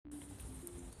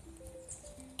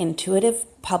Intuitive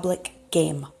public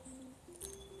game.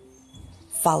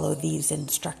 Follow these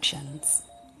instructions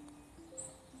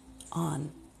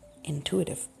on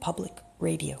Intuitive Public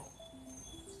Radio.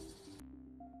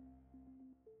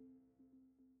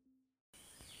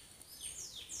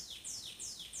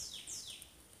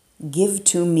 Give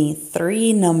to me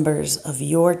 3 numbers of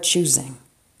your choosing.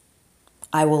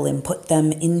 I will input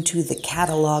them into the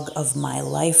catalog of my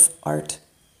life art.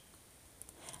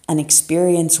 An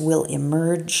experience will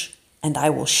emerge, and I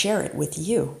will share it with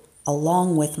you,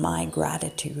 along with my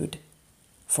gratitude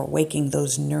for waking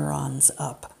those neurons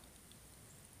up.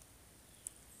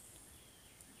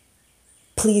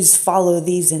 Please follow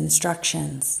these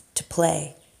instructions to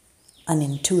play an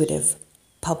intuitive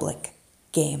public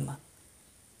game.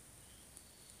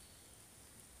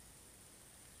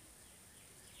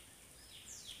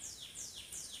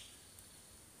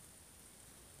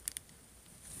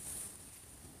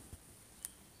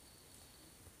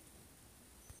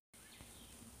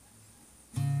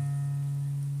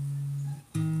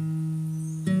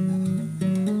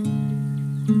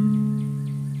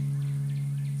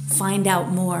 Find out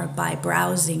more by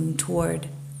browsing toward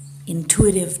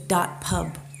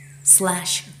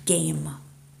intuitive.pub/game.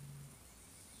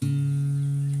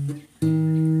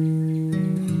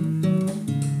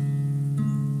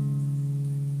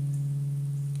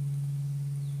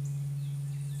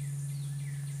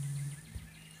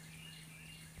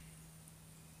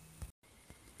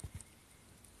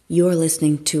 You're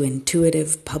listening to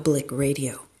Intuitive Public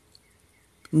Radio.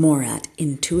 More at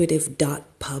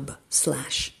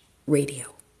intuitive.pub/radio.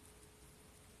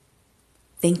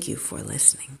 Thank you for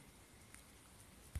listening.